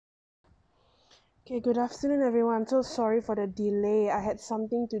Okay, good afternoon, everyone. I'm so sorry for the delay. I had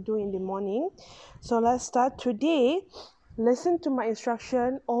something to do in the morning. So let's start. Today, listen to my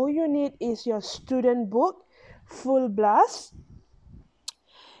instruction. All you need is your student book, full blast,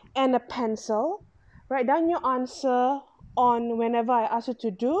 and a pencil. Write down your answer on whenever I ask you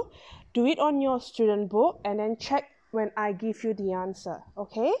to do. Do it on your student book and then check when I give you the answer.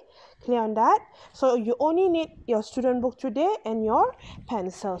 Okay? Clear on that? So you only need your student book today and your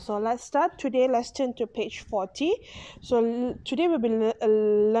pencil. So let's start. Today, let's turn to page 40. So today we'll be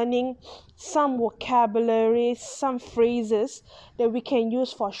learning some vocabulary, some phrases that we can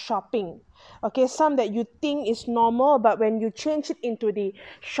use for shopping. Okay, some that you think is normal, but when you change it into the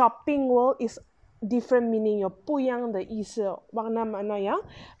shopping world is different meaning, 有不一样的意思，makna makna yang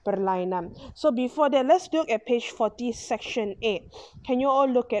berlainan. So before that, let's look at page 40 section A. Can you all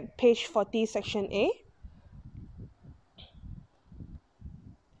look at page 40 section A?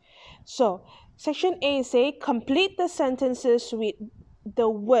 So section A say complete the sentences with the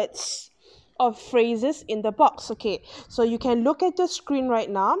words of phrases in the box. Okay, so you can look at the screen right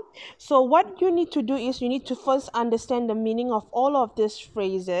now. So what you need to do is you need to first understand the meaning of all of these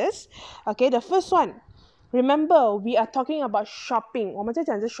phrases. Okay, the first one, remember we are talking about shopping. 我们在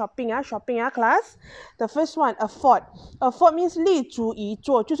讲是 shopping class. The first one, afford. Afford means 立足一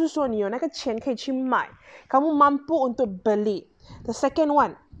做，就是说你有那个钱可以去买，kamu mampu untuk beli. The second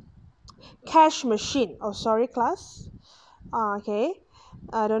one, cash machine. Oh, sorry, class. Okay.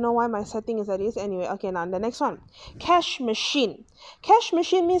 I don't know why my setting is like this. Anyway, okay, now the next one. Cash machine. Cash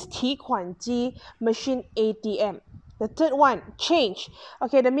machine means 提款机, machine ATM. The third one, change.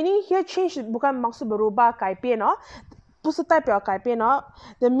 Okay, the meaning here change bukan maksud berubah, 改变哦，不是代表改变哦。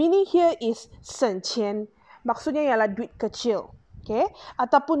The meaning here is 省钱. Maksudnya ialah duit kecil. Okay,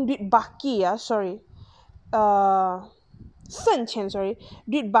 ataupun duit baki ya, sorry. 省钱 sorry.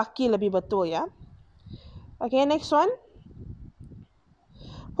 Duit baki lebih betul ya. Okay, next one.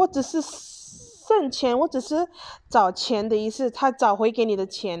 或者是剩钱，或者是找钱的意思，他找回给你的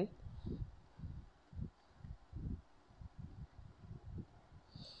钱。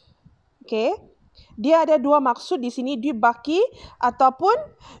Okay, dia ada dua maksud di sini, duit baki ataupun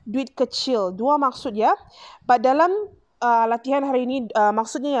duit kecil. Dua maksud ya. But dalam latihan hari ini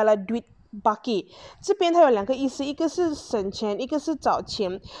maksudnya ialah duit baki. 这边它有两个意思，一个是省钱，一个是找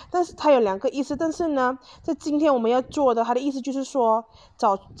钱，但是它有两个意思。但是呢，在今天我们要做的，它的意思就是说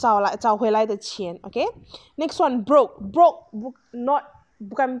找回来的钱。Okay, next one, broke. Broke not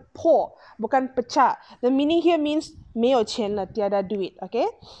bukan poor, bukan pecah. The meaning here means 没有钱了，tiada duit. Okay,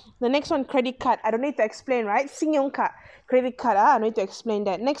 the next one, credit card. I don't need to explain, right? 信用卡 credit card. I don't need to explain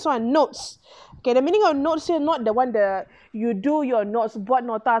that. Next one, notes. Okay, the meaning of notes here not the one that you do your notes, buat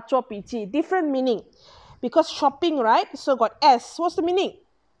nota, 做笔记. Different meaning. Because shopping, right? So got S. What's the meaning?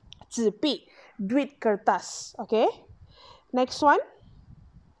 纸币 duit kertas. Okay. Next one.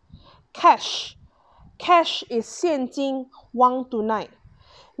 Cash. Cash is 现金 wang tunai.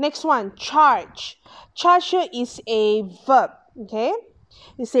 Next one, charge. Charge here is a verb. Okay.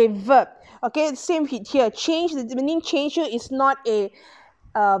 It's a verb. Okay, same here. Change, the meaning change here is not a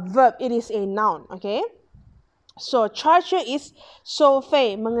verb. It is a noun. Okay. So, charge here is 收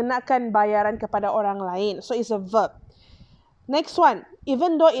费, mengenakan bayaran kepada orang lain. So, it's a verb. Next one,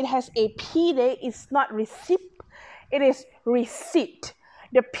 even though it has a P there, it's not receipt. It is receipt.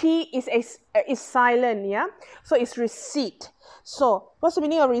 The P is silent, yeah? So, it's receipt. So, what's the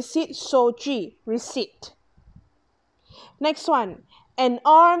meaning of receipt? 收据, receipt. Next one, an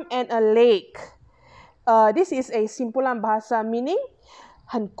arm and a leg. This is a simpulan bahasa meaning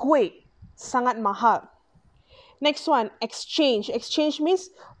很贵, sangat mahal. Next one, exchange. Exchange means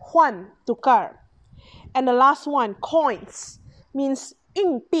换, tukar. And the last one, coins, means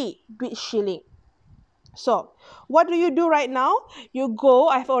硬币, duit shilling. So, what do you do right now? You go,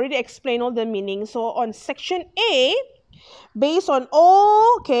 I've already explained all the meanings. So, on section A, based on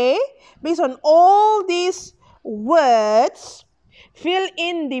all these words, fill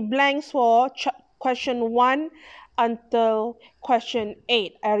in the blanks for question 1 until question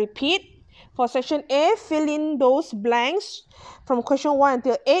 8. I repeat, for section A, fill in those blanks from question 1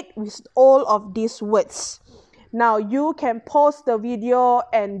 until 8 with all of these words. Now, you can pause the video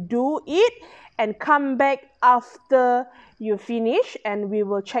and do it and come back after you finish and we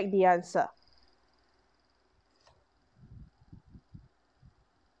will check the answer.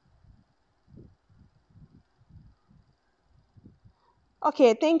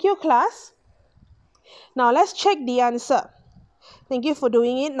 Okay, thank you, class. Now, let's check the answer. Thank you for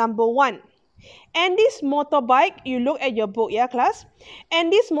doing it. Number 1. And this motorbike, you look at your book, yeah, class?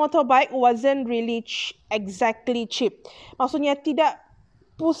 And this motorbike wasn't really exactly cheap. Maksudnya tidak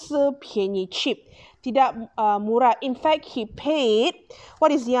不是便宜 cheap, tidak murah. In fact, he paid,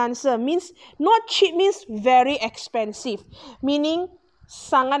 what is the answer? Means not cheap means very expensive, meaning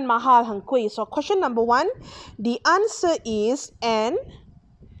sangat mahal, 很贵. So question number 1, the answer is an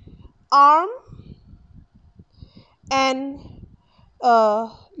arm and a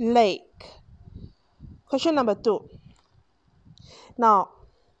leg. Question number 2. Now,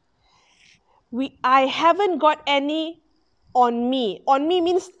 I haven't got any on me. On me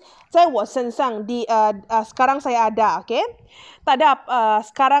means 在我身上. Sekarang saya ada, okay? Tak ada,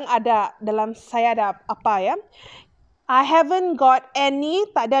 sekarang ada, dalam saya ada apa ya? I haven't got any,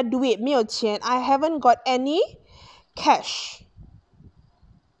 tak ada duit, 没有钱. I haven't got any cash.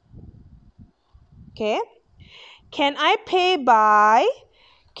 Okay? Can I pay by,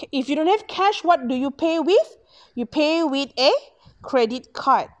 if you don't have cash, what do you pay with? You pay with a credit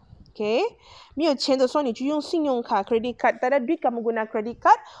card. Okay? 没有钱的时候你就用信用卡 credit card. Tak ada duit kamu guna credit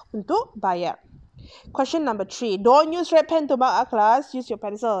card untuk bayar. Question number 3. Don't use red pen to mark class. Use your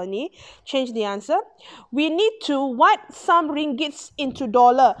pencil only. Change the answer. We need to what some ringgits into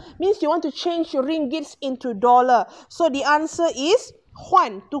dollar. Means you want to change your ringgits into dollar. So the answer is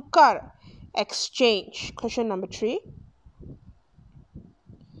Juan, tukar, exchange. Question number 3.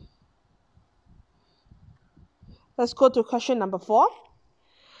 Let's go to question number 4.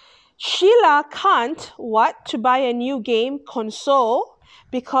 Sheila can't what to buy a new game console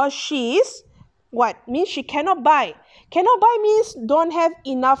because she's what? Means she cannot buy. Cannot buy means don't have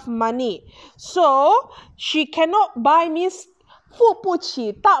enough money. So she cannot buy means 付不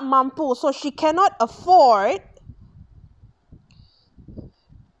起, tak mampu. So she cannot afford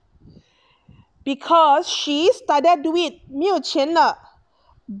because she's tak ada duit, 没有钱了,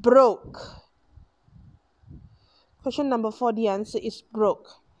 broke. Question number 4, the answer is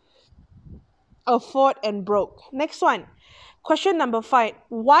broke. Afford and broke. Next one. Question number 5.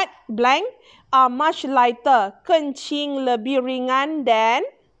 What blank are much lighter, 更轻, lebih ringan than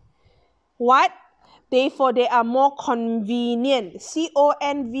what? Therefore, they are more convenient.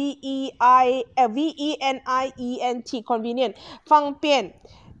 C-O-N-V-E-N-I-E-N-T. Convenient. 方便,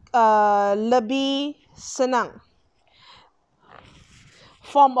 lebih senang.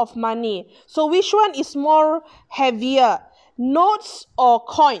 Form of money. So which one is more heavier? Notes or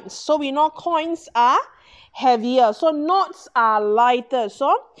coins? So we know coins are heavier. So notes are lighter.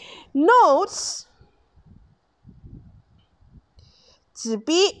 So notes, 纸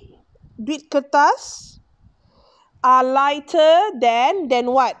币, duit kertas, are lighter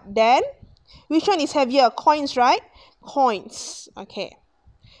than what? Then which one is heavier? Coins, right? Coins. Okay.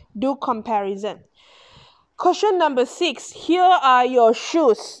 Do comparison. Question number 6. Here are your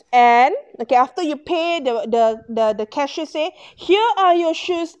shoes. And okay, after you pay, the cashier say, here are your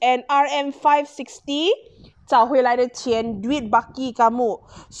shoes and RM560 找回来的钱 duit baki kamu.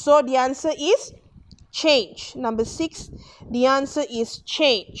 So the answer is change. Number 6. The answer is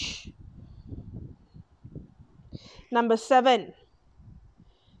change. Number 7.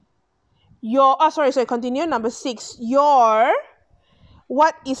 Continue. Number 6. Your,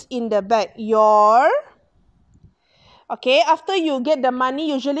 what is in the bag? Your, okay, after you get the money,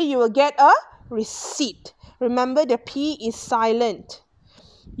 usually you will get a receipt. Remember, the P is silent.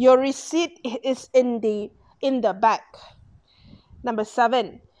 Your receipt is in the bag. Number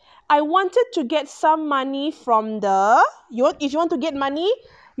 7. I wanted to get some money from the, if you want to get money,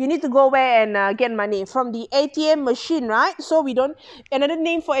 you need to go where and get money? From the ATM machine, right? So another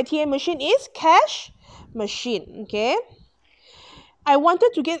name for ATM machine is cash machine, okay? I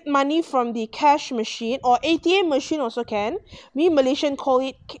wanted to get money from the cash machine or ATM machine also can. We Malaysian call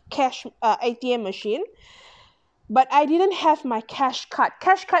it cash ATM machine. But I didn't have my cash card.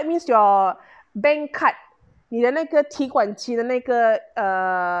 Cash card means your bank card. 你的那个提款机的那个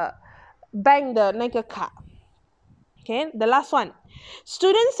bank 的那个卡. Okay, the last one.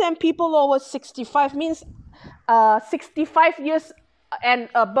 Students and people over 65 means 65 years and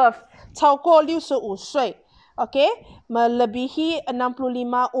above. 超过65岁. Okay, melebihi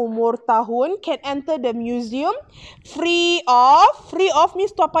 65 umur tahun can enter the museum free of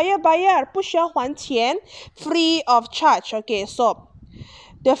means tak payah bayar, 不需要还钱, free of charge. Okay, so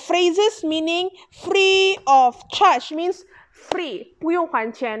the phrases meaning free of charge means free, 不用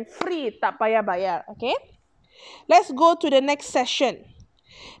还钱, free, tak payah bayar. Okay, let's go to the next session.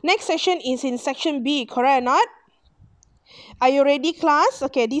 Next session is in section B, correct or not? Are you ready, class?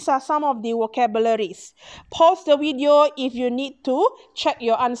 Okay, these are some of the vocabularies. Pause the video if you need to check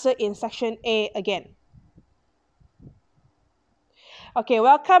your answer in section A again. Okay,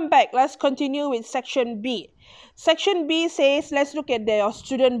 welcome back. Let's continue with section B. Section B says, let's look at your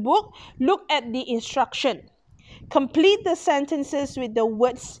student book. Look at the instruction. Complete the sentences with the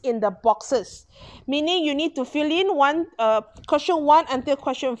words in the boxes. Meaning you need to fill in question 1 until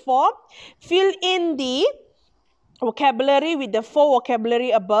question 4. Fill in the vocabulary with the 4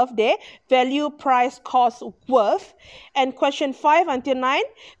 vocabulary above there. Value, price, cost, worth. And question 5 until 9,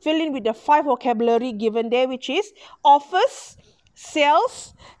 fill in with the 5 vocabulary given there, which is offers,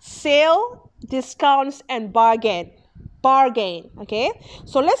 sales, sale, discounts, and bargain. Okay,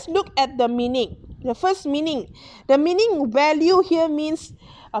 so let's look at the meaning. The first meaning, the meaning value here means,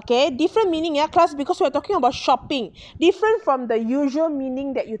 okay, different meaning, yeah, class, because we're talking about shopping, different from the usual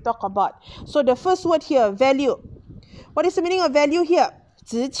meaning that you talk about. So the first word here, value. What is the meaning of value here?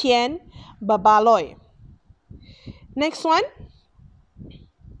 值钱, berbaloi. Next one,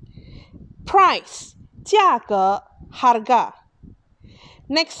 price, 价格, harga.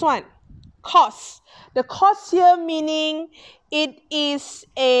 Next one, cost. The cost here meaning it is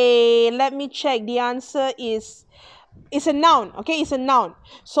a, let me check, the answer is, it's a noun, okay, it's a noun.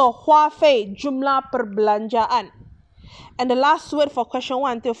 So, 花费, jumlah perbelanjaan. And the last word for question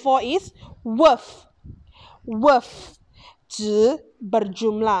 1 until 4 is worth. Worth. 值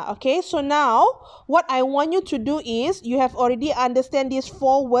berjumlah. Okay, so now what I want you to do is, you have already understand these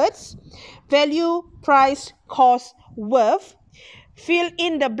 4 words: value, price, cost, worth. Fill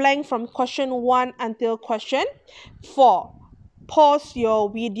in the blank from question 1 until question 4. Pause your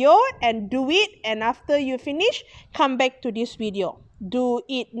video and do it, and after you finish, come back to this video. Do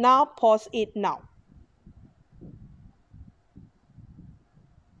it now, pause it now.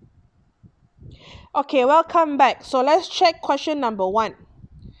 Okay, welcome back. So let's check question number 1.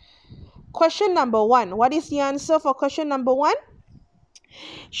 Question number 1. What is the answer for question number 1?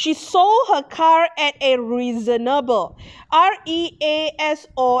 She sold her car at a reasonable, R-E-A-S-O-N-A-B-L-E.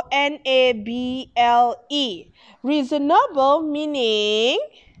 Reasonable meaning,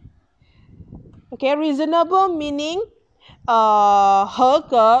 okay, reasonable meaning, 合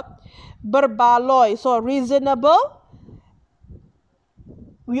格, berbaloi. So reasonable,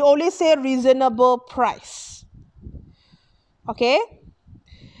 we always say reasonable price. Okay?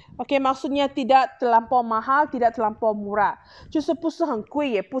 Okay, maksudnya tidak terlampau mahal, tidak terlampau murah. 就是不是很贵，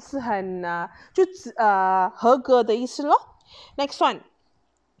也不是很合格的意思咯。Next one.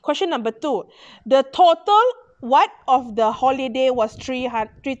 Question number 2. The total what of the holiday was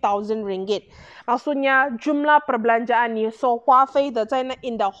 3,000 ringgit. Maksudnya jumlah perbelanjaan ni, so 花费的在那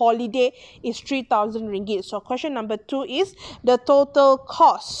in the holiday is 3,000 ringgit. So question number 2 is the total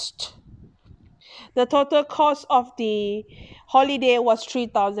cost. The total cost of the holiday was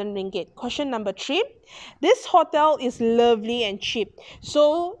 3,000 ringgit. Question number 3. This hotel is lovely and cheap.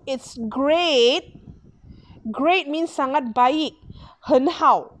 So it's great. Great means sangat baik, 很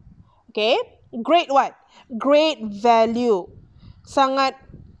好. Okay? Great what? Great value. Sangat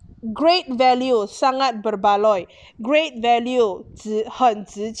great value, sangat berbaloi. Great value, 很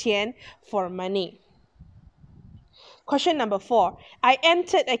值钱 for money. Question number 4. I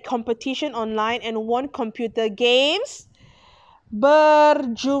entered a competition online and won computer games.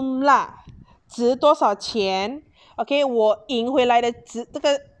 Berjumlah, 值多少钱 ？Okay， 我赢回来的值，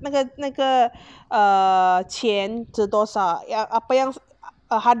那个钱值多少？apa yang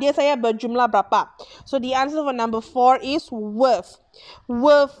hadiah saya berjumlah berapa? So the answer for number 4 is worth.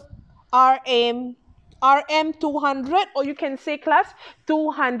 Worth, RM 200, or you can say class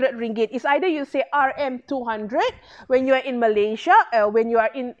 200 ringgit. It's either you say RM 200 when you are in Malaysia, when you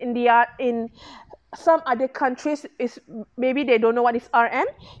are in India, in some other countries, is maybe they don't know what is RM.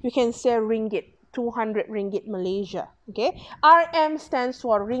 You can say ringgit, 200 ringgit Malaysia. Okay, RM stands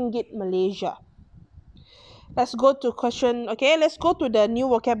for ringgit Malaysia. Let's go to question. Okay, let's go to the new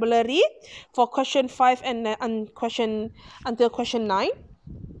vocabulary for question 5 and question until question 9.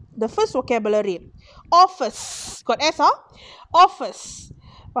 The first vocabulary, offers. Got S, huh? Offers.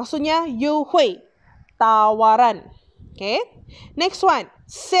 Maksudnya 优惠, tawaran. Okay. Next one,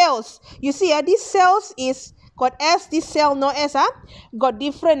 sales. You see, this sales is got S, this sale no S, got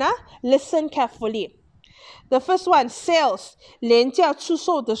different. Listen carefully. The first one, sales. 廉价出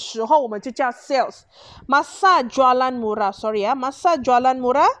售的时候我们就叫 sales. Masa jualan murah. Sorry, masa jualan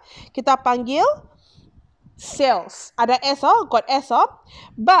murah kita panggil sales. Ada S, got S,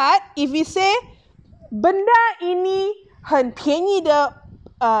 But if we say benda ini 很便宜的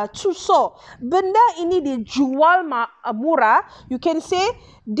出售, benda ini dijual murah, you can say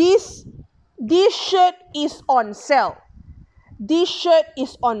this shirt is on sale. This shirt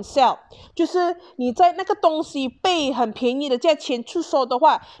is on sale， 就是你在那个东西被很便宜的价钱出售的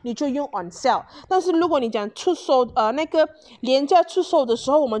话，你就用 on sale。但是如果你讲出售那个廉价出售的时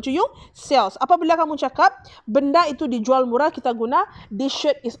候，我们就用 sales。Apabila kamu cakap benda itu dijual murah, kita guna this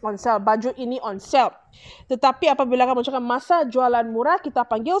shirt is on sale, baju ini on sale. Tetapi apabila kamu cakap masa jualan murah, kita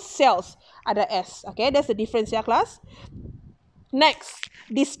panggil sales, ada s. Okay, that's the difference ya kelas. Next,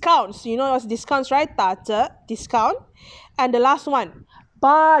 discounts. You know what's discounts, right? 打折 discount. And the last one,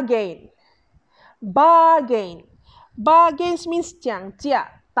 bargain. Bargain. Bargains means 讲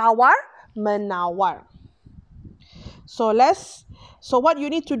价, tawar, menawar. So what you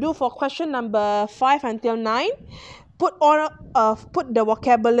need to do for question number 5 until 9, put the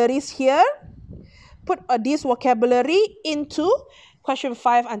vocabularies here. Put this vocabulary into question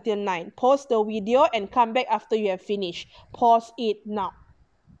 5 until 9. Pause the video and come back after you have finished. Pause it now.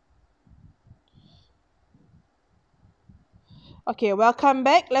 Okay, welcome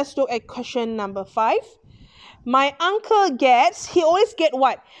back. Let's look at question number 5. My uncle he always get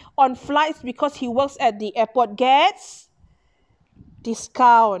what? On flights because he works at the airport, gets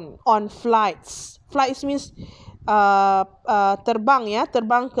discount on flights. Flights means terbang ya,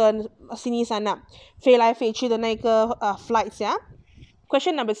 terbang ke sini sana. 飞来飞去的那个flights ya.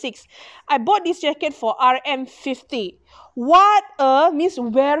 Question number 6. I bought this jacket for RM50. What means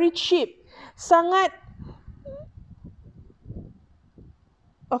very cheap. Sangat.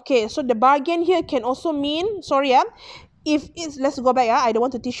 Okay, so the bargain here can also mean, sorry if it's, let's go back I don't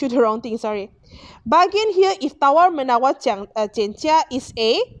want to teach you the wrong thing, sorry. Bargain here, if tawar menawar 减价 is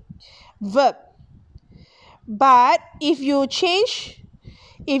a verb. But if you change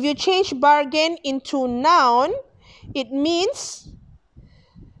bargain into noun, it means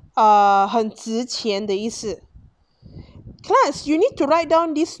很值钱的意思. Class, you need to write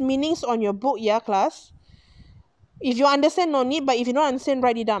down these meanings on your book ya, class. If you understand, no need, but if you don't understand,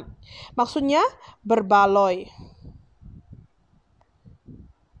 write it down. Maksudnya, berbaloi.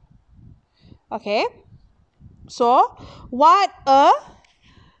 Okay. So, what a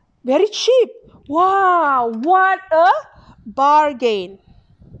very cheap. Wow, what a bargain.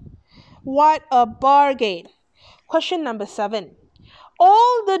 What a bargain. Question number 7.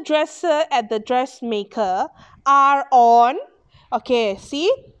 All the dresses at the dressmaker are on, okay,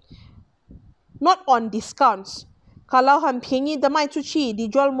 see? Not on discounts. Kalau 很便宜的卖出去,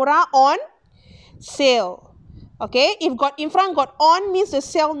 dijual murah on sale. Okay, if got in front got on means the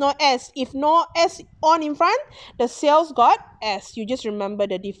sale no S. If no S on in front, the sales got S. You just remember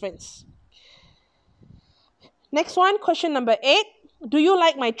the difference. Next one, question number 8. Do you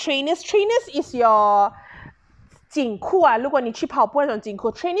like my trainers? Trainers is your 紧裤啊，如果你去跑步那种紧裤。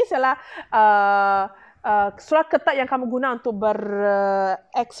Trainers ialah surat ketat yang kamu guna untuk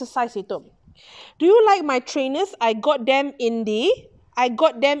exercise itu. Do you like my trainers? I got them in the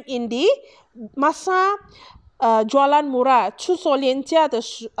masa jualan murah 出售廉价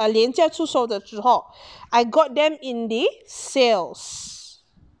出售的时候 I got them in the sales.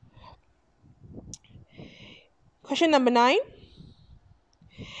 Question number 9.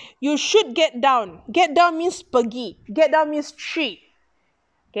 You should get down. Get down means pergi. Get down means treat.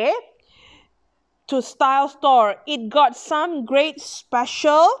 Okay. To style store. It got some great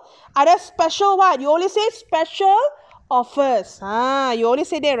special. Ada special what? You always say special offers. You always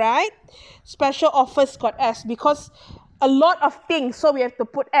say that, right? Special offers got S because a lot of things. So we have to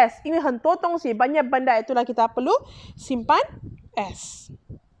put S. Ini 很多东西, banyak benda, itulah kita perlu simpan S.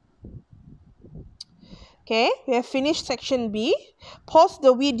 Okay, we have finished section B. Pause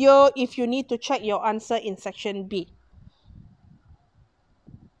the video if you need to check your answer in section B.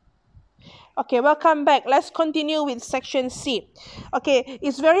 Okay, welcome back. Let's continue with section C. Okay,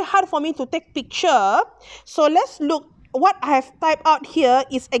 it's very hard for me to take picture. So let's look. What I have typed out here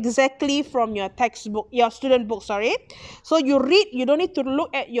is exactly from your textbook, your student book, sorry. So you read, you don't need to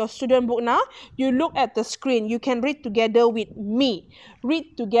look at your student book now. You look at the screen. You can read together with me.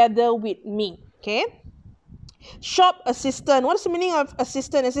 Read together with me, okay? Shop assistant. What is the meaning of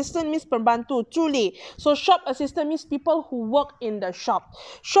assistant? Assistant means pembantu, culi. So shop assistant means people who work in the shop.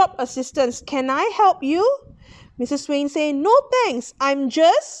 Shop assistants, can I help you? Mrs. Swain say, no thanks. I'm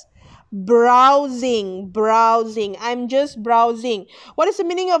just browsing. I'm just browsing. What is the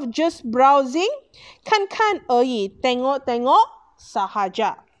meaning of just browsing? Kan-kan 而已. Tengok-tengok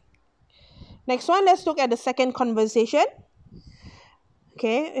sahaja. Next one, let's look at the second conversation.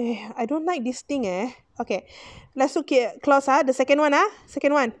 Okay, I don't like this thing Okay, let's look here close the second one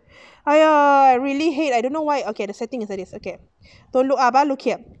second one. I really hate, I don't know why. Okay, the setting is like this. Okay, don't look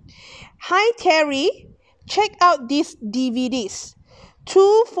here. Hi Terry, check out these DVDs.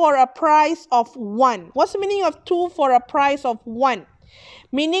 2 for a price of 1. What's the meaning of 2 for a price of 1?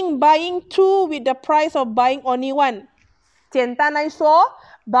 Meaning buying 2 with the price of buying only 1. 简单来说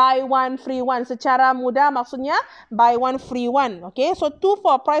buy 1 free 1. Secara mudah maksudnya buy 1 free 1. Okay, so 2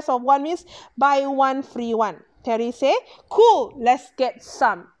 for a price of 1 means buy 1 free 1. Terry say, cool, let's get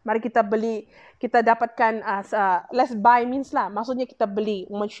some. Mari kita beli, kita dapatkan, let's buy means lah. Maksudnya kita beli,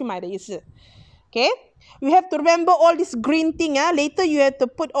 我们去买的意思. Okay, you have to remember all this green thing. Later you have to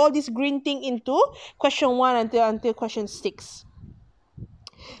put all this green thing into question 1 until question 6.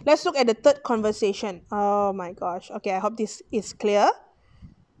 Let's look at the third conversation. Oh my gosh. Okay, I hope this is clear.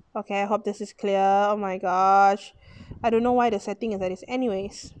 Okay, I hope this is clear. Oh my gosh. I don't know why the setting is like this.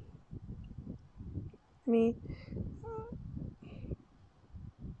 Anyways.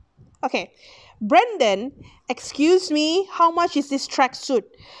 Okay. Brandon, excuse me, how much is this tracksuit?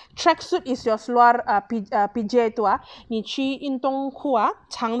 Tracksuit is your seluar PJ itu你去运动裤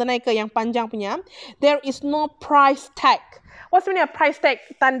长的那个yang panjang punya. There is no price tag. What's the meaning of price tag?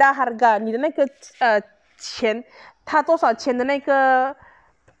 Tanda harga. 你的那个钱，它多少钱的那个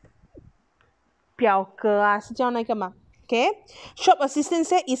表格是叫那个吗？ Okay. Shop assistant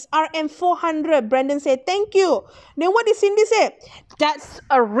said it's RM 400. Brandon said thank you. Then what did Cindy say? That's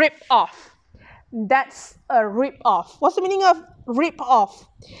a rip off. That's a rip off. What's the meaning of rip off?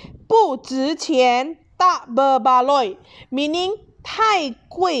 不值钱 tak berbaloi. Meaning 太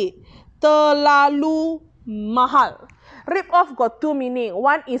贵 terlalu mahal. Rip off got two meaning.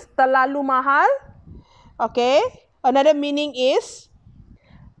 One is terlalu mahal. Okay. Another meaning is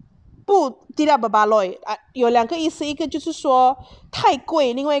不 tidak berbaloi. 有两个意思，一个就是说太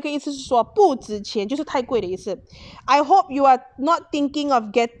贵，另外一个意思是说不值钱，就是太贵的意思。I hope you are not thinking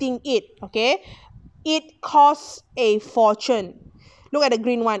of getting it. Okay. It costs a fortune. Look at the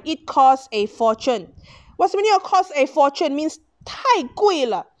green one. It costs a fortune. What's the meaning of cost a fortune? Means 太贵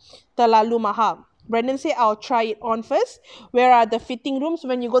了 terlalu mahal. Brandon said, I'll try it on first. Where are the fitting rooms?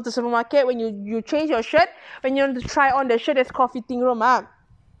 When you go to the supermarket, when you change your shirt, when you want to try on the shirt, it's called fitting room.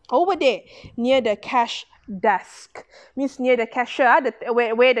 Over there, near the cash desk. Means near the cashier,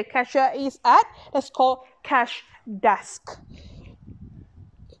 where the cashier is at, that's called cash desk.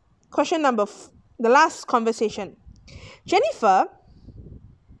 Question number, the last conversation. Jennifer,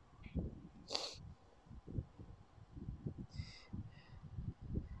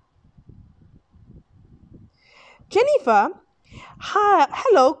 hi,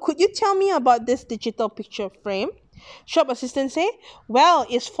 hello, could you tell me about this digital picture frame? Shop assistant say, well,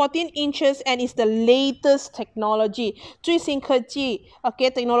 it's 14 inches and it's the latest technology. 最新科技, okay,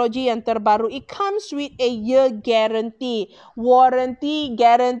 technology yang terbaru. It comes with a year guarantee. Warranty,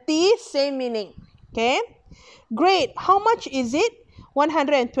 guarantee, same meaning. Okay? Great. How much is it?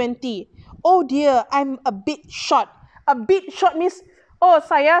 120. Oh dear, I'm a bit short. A bit short means, oh,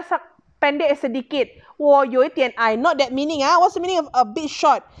 saya pendek sedikit. 我有一点矮. Not that meaning. What's the meaning of a bit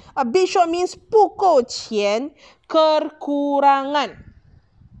short? A bit short means 不够钱, kekurangan.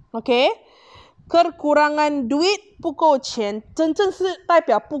 Okay? Kekurangan duit, 不够钱. 真正是代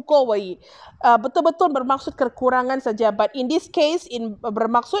表不够而已. Betul-betul bermaksud kekurangan saja. But in this case,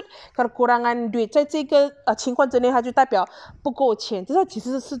 bermaksud kekurangan duit. 在这个情况之内，它就代表不够钱。这其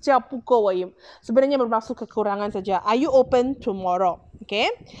实是叫不够而已. Sebenarnya bermaksud kekurangan saja. Are you open tomorrow?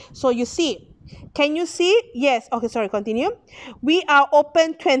 Okay? So you see. Can you see? Yes. Okay, sorry, continue. We are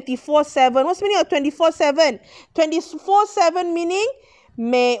open 24/7. What's the meaning of 24/7? 24/7 meaning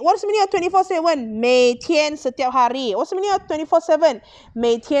what's the meaning of 24/7? 每天 setiap hari. What's the meaning of 24/7?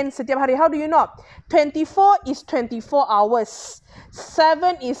 每天 setiap hari. How do you know? 24 is 24 hours.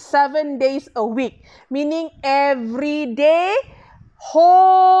 7 is 7 days a week. Meaning every day,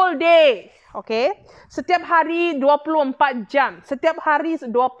 whole day. Okay? Setiap hari 24 jam. Setiap hari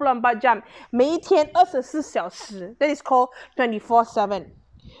 24 jam. 每一天24小时. That is called 24/7.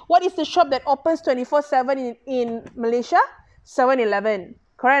 What is the shop that opens 24/7 in Malaysia? 7-Eleven.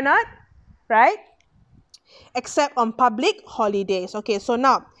 Correct or not? Right? Except on public holidays. Okay, so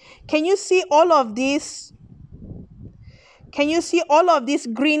now, can you see all of these? Can you see all of this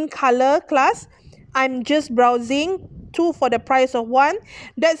green color, class? I'm just browsing. 2 for the price of 1.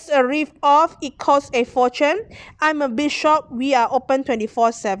 That's a rip off. It costs a fortune. I'm a bishop. We are open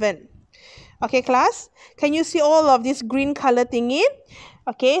 24/7. Okay, class? Can you see all of this green color thingy?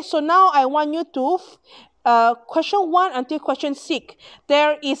 Okay, so now I want you to question 1 until question 6.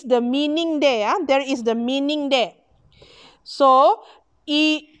 There is the meaning there. There is the meaning there. So,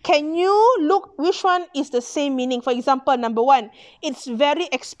 can you look which one is the same meaning? For example, number 1, it's very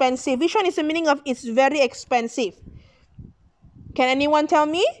expensive. Which one is the meaning of it's very expensive? Can anyone tell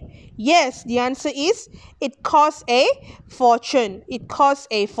me? Yes, the answer is it costs a fortune. It costs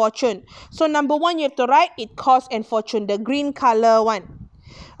a fortune. So number 1, you have to write it costs a fortune, the green color one.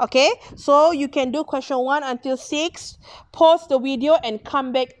 Okay, so you can do question 1 until 6. Pause the video and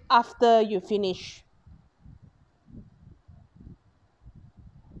come back after you finish.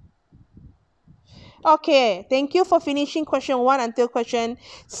 Okay, thank you for finishing question 1 until question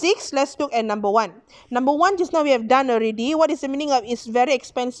 6. Let's look at number 1. Number 1, just now we have done already. What is the meaning of it's very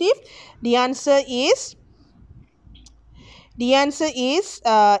expensive? The answer is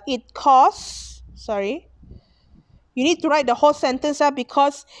it costs, you need to write the whole sentence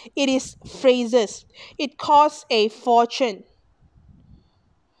because it is phrases. It costs a fortune.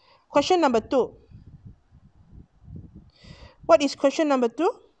 Question number 2. What is question number 2?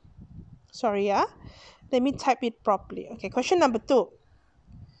 Let me type it properly. Okay, question number 2.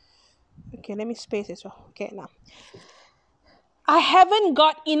 Okay, let me space as well. Okay, now. I haven't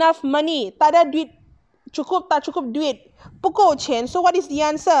got enough money. Tak ada duit. Tak cukup duit. 不够钱. So what is the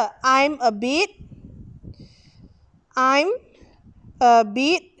answer? I'm a bit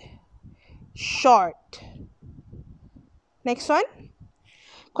short. Next one.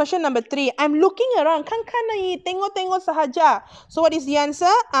 Question number 3. I'm looking around. Kan lagi. Tengok-tengok sahaja. So what is the answer?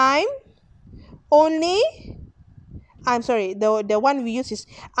 The one we use is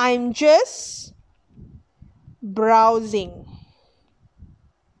I'm just browsing.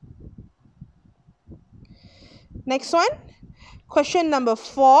 Next one. Question number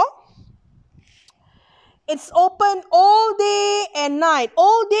 4. It's open all day and night.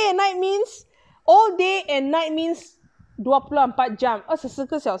 All day and night means 24 jam,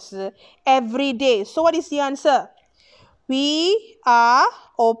 24 小时 every day. So what is the answer? We are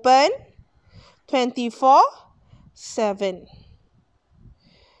open 24/7.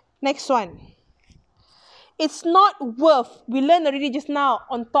 Next one. It's not worth. We learned already just now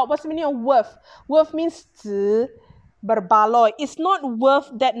on top. What's the meaning of worth? Worth means 值, berbaloi. It's not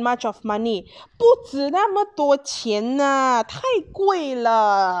worth that much of money. 不值那么多钱呐，太贵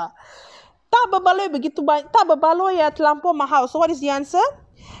了。Tak berbaloi begitu banyak. Tak berbaloi ya terlampau mahal. So what is the answer?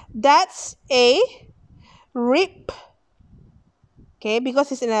 That's a rip. Okay,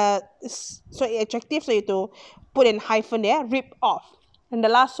 because it's in a so adjective, so you have to put in hyphen there. Rip off. And the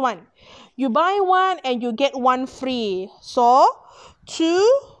last one. You buy one and you get one free. So 2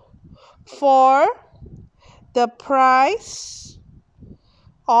 for the price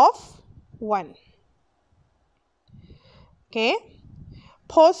of 1. Okay.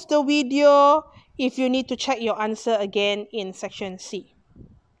 Pause the video if you need to check your answer again in section C.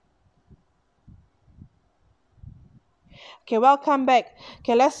 Okay, welcome back.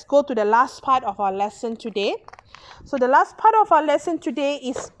 Okay, let's go to the last part of our lesson today. So the last part of our lesson today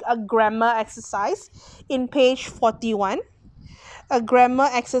is a grammar exercise in page 41. A grammar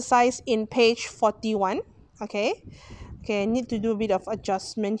exercise in page 41. Okay, I need to do a bit of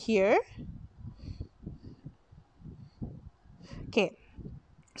adjustment here. Okay.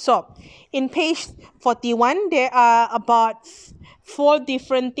 So, in page 41, there are about 4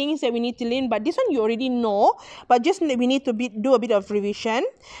 different things that we need to learn. But this one you already know. But just we need to do a bit of revision.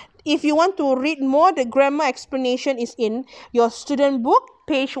 If you want to read more, the grammar explanation is in your student book,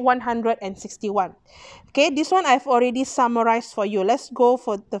 page 161. Okay, this one I've already summarized for you. Let's go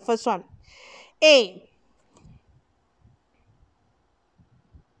for the first one. A.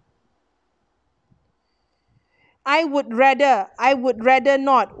 I would rather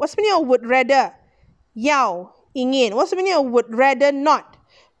not. What's the meaning of would rather? 要 ingin. What's the meaning of would rather not?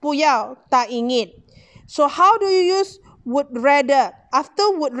 不要 tak ingin. So how do you use would rather?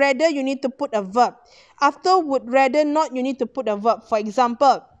 After would rather, you need to put a verb. After would rather not, you need to put a verb. For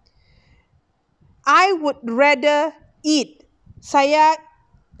example, I would rather eat. Saya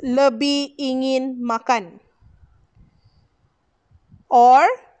lebih ingin makan. Or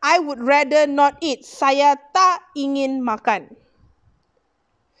I would rather not eat. Saya tak ingin makan.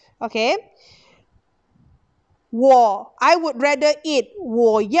 Okay. I would rather eat.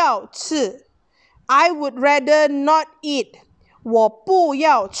 我要吃. I would rather not eat. 我不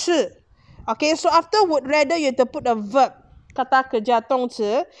要吃. Okay, so after would rather, you have to put a verb. Kata kerja 动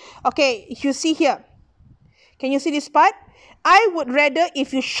词. Okay, if you see here. Can you see this part? I would rather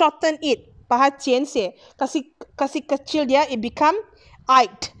if you shorten it. 把它简写. Kasih kecil dia, it become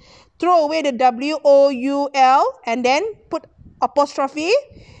I'd. Throw away the W-O-U-L and then put apostrophe.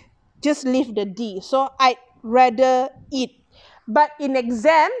 Just leave the D. So, I'd rather eat. But in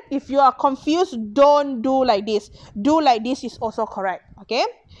exam, if you are confused, don't do like this. Do like this is also correct. Okay?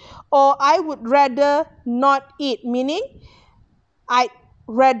 Or I would rather not eat. Meaning, I'd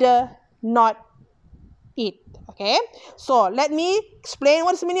rather not eat. Okay, so let me explain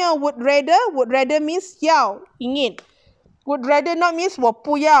what's the meaning of would rather. Would rather means 要 ingin. Would rather not means 我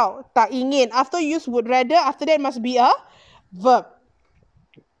不要 tak ingin. After you use would rather, after that must be a verb.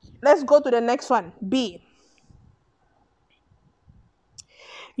 Let's go to the next one. B.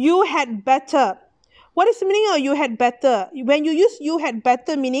 You had better. What is the meaning of you had better? When you use you had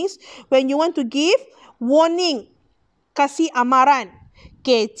better meanings, when you want to give warning, kasih amaran,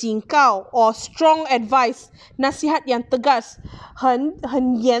 okay, 警告 or strong advice, nasihat yang tegas,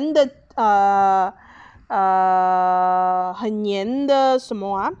 很严的很严的什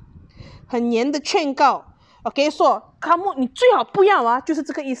么啊？很严的劝告。Okay, so kamu 你最好不要啊，就是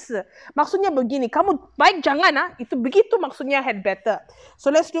这个意思。Maksudnya begini, kamu baik jangan ah, itu begitu maksudnya had better.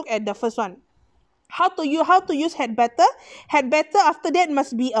 So let's look at the first one. How to use had better? Had better after that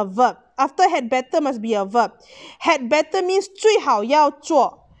must be a verb. After had better must be a verb. Had better means 最好要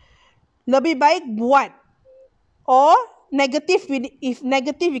做，lebih baik buat. Or negative, if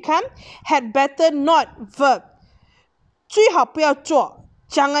negative become had better not verb. 最好不要做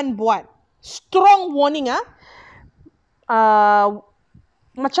，jangan buat. Strong warning ah.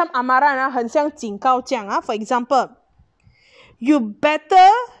 Macam amaran ah, 很像警告这样啊。For example, you better,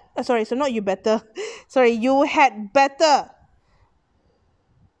 sorry, so not you better. Sorry, you had better.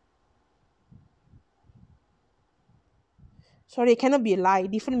 Sorry, cannot be lie.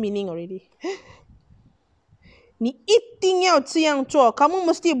 Different meaning already. 你一定要这样做，kamu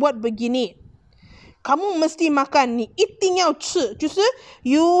mesti buat begini. Kamu mesti makan, 你一定要吃，就是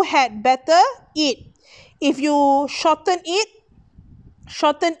you had better eat. If you shorten it,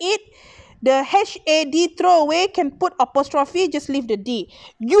 the HAD throw away can put apostrophe, just leave the D.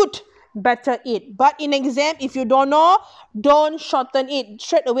 You'd better eat. But in exam, if you don't know, don't shorten it.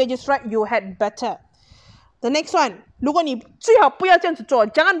 Straight away, just write you had better. The next one, 如果你最好不要这样子做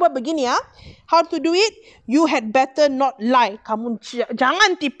，jangan buat begini ah. How to do it? You had better not lie. Kamu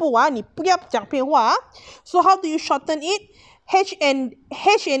jangan tipu ah, 你不要讲骗话啊。So how do you shorten it? H and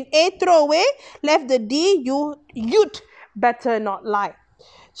A throw away, left the D, you'd better not lie.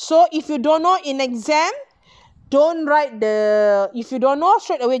 So if you don't know in exam, don't write if you don't know,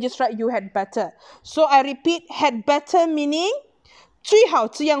 straight away just write you had better. So I repeat, had better meaning 最好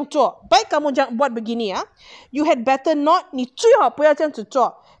这样做。Baik kamu jangan buat begini ah. You had better not, 你最好不要这样子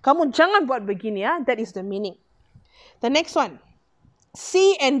做。Kamu jangan buat begini ah. That is the meaning. The next one.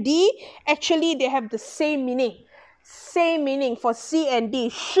 C and D, actually they have the same meaning. Same meaning for C and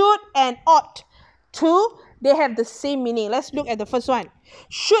D. Should and ought to, they have the same meaning. Let's look at the first one.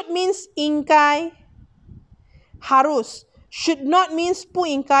 Should means ingkai, harus. Should not means 不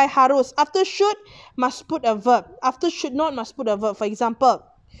应该 harus. After should, must put a verb. After should not, must put a verb. For example,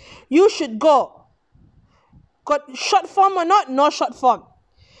 you should go. Got short form or not? No short form.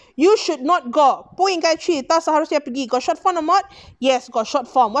 You should not go. 不应该去，tak seharusnya pergi. Got short form or not? Yes, got short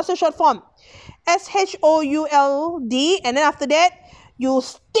form. What's the short form? SHOULD, and then after that, you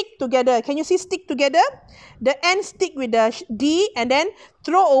stick together. Can you see stick together? The N stick with the D, and then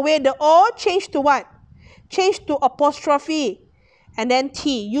throw away the O, change to what? Change to apostrophe, and then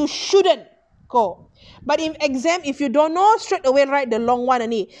T. You shouldn't go. But in exam, if you don't know, straight away write the long one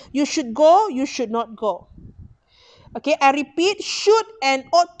only. You should go, you should not go. Okay, I repeat, should and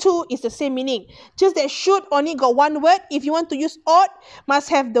ought to is the same meaning. Just that should only got one word. If you want to use ought, must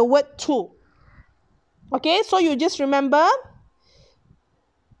have the word to. Okay, so you just remember,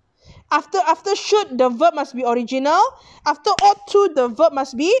 after should, the verb must be original. After ought to, the verb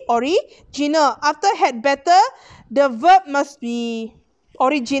must be original. After had better, the verb must be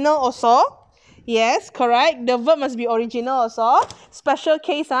original also. Yes, correct. The verb must be original also. Special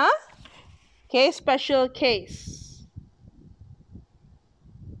case, huh? Okay, special case.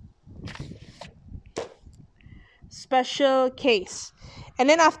 Special case. And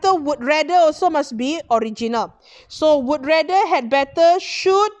then after would rather also must be original. So would rather, had better,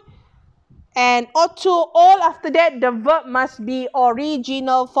 should, and ought to, all after that, the verb must be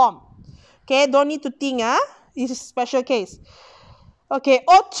original form. Okay, don't need to think, this is special case. Okay,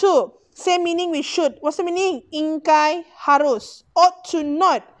 ought to, same meaning with should. What's the meaning? Ingkai, harus. Ought to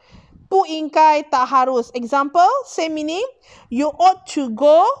not. 不应该 tak harus. Example, same meaning. You ought to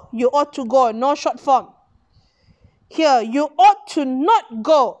go, you ought to go. No short form. Here, you ought to not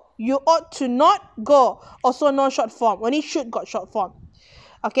go. You ought to not go. Also no short form. Only should got short form.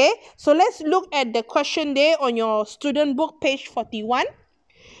 Okay, so let's look at the question there on your student book, page 41.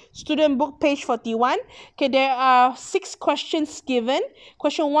 Student book, page 41. Okay, there are 6 questions given.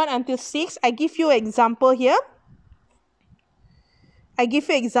 Question 1 until 6. I give you an example here.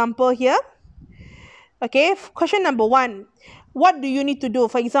 Okay, question number 1. what do you need to do?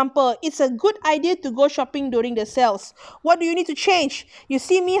 For example, it's a good idea to go shopping during the sales. What do you need to change? You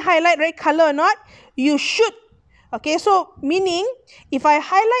see me highlight red color or not? You should. Okay, so meaning, if I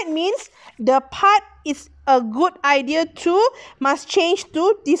highlight means the part is a good idea to must change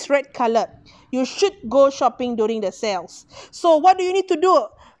to this red color. You should go shopping during the sales. So what do you need to do?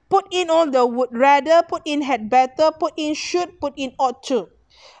 Put in all the would rather, put in had better, put in should, put in ought to.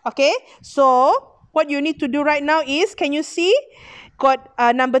 Okay, so what you need to do right now is, can you see? Got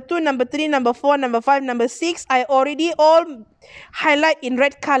number 2, number 3, number 4, number 5, number 6. I already all highlight in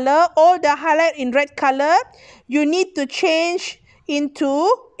red color. All the highlight in red color, you need to change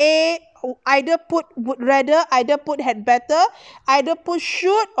into A, either put would rather, either put had better, either put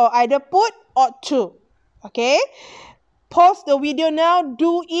should, or either put ought to. Okay, pause the video now,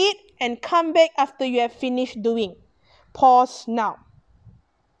 do it, and come back after you have finished doing. Pause now.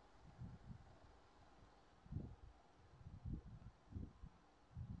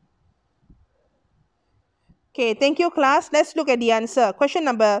 Okay, thank you, class. Let's look at the answer. Question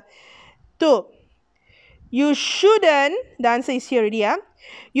number 2. You shouldn't, the answer is here already, yeah?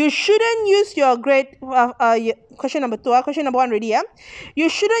 You shouldn't use your question number 2, question number 1 already, yeah? You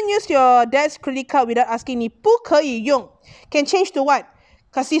shouldn't use your dad's credit card without asking. 你不可以用 can change to what?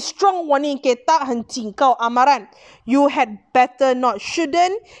 Kasi strong warning, 给大很警告 amaran. You had better not.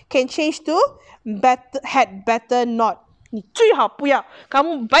 Shouldn't can change to had better not. 你最好不要,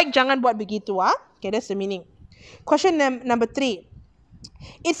 kamu baik jangan buat begitu, ah? Okay, that's the meaning. Question number 3.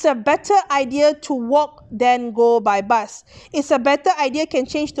 It's a better idea to walk than go by bus. It's a better idea can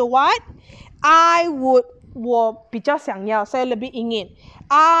change to what? I would, 我比较想要, saya lebih ingin.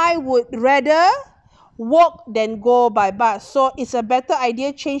 I would rather walk than go by bus. So it's a better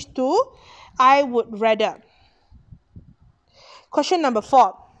idea change to I would rather. Question number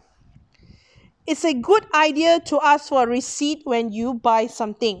 4. It's a good idea to ask for a receipt when you buy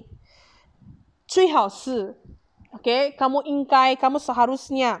something. 最好是 okay, kamu ingkai, kamu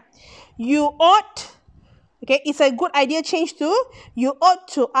seharusnya. You ought, okay, it's a good idea change to you ought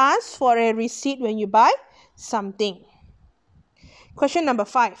to ask for a receipt when you buy something. Question number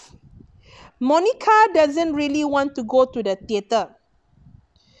 5. Monica doesn't really want to go to the theatre.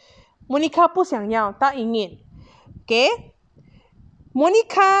 Monica 不想要, tak ingin. Okay?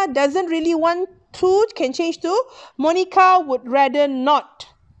 Monica doesn't really want to can change to Monica would rather not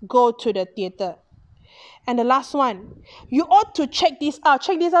go to the theatre. And the last one, you ought to check this out.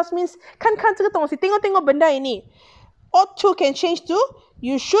 Check this out means, 看这个东西, tengok benda ini. Ought to can change to,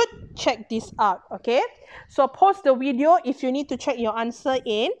 you should check this out. Okay? So pause the video if you need to check your answer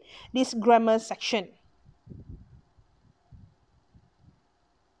in this grammar section.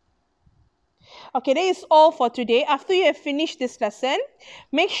 Okay, that is all for today. After you have finished this lesson,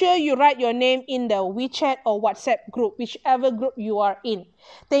 make sure you write your name in the WeChat or WhatsApp group, whichever group you are in.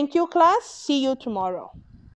 Thank you, class. See you tomorrow.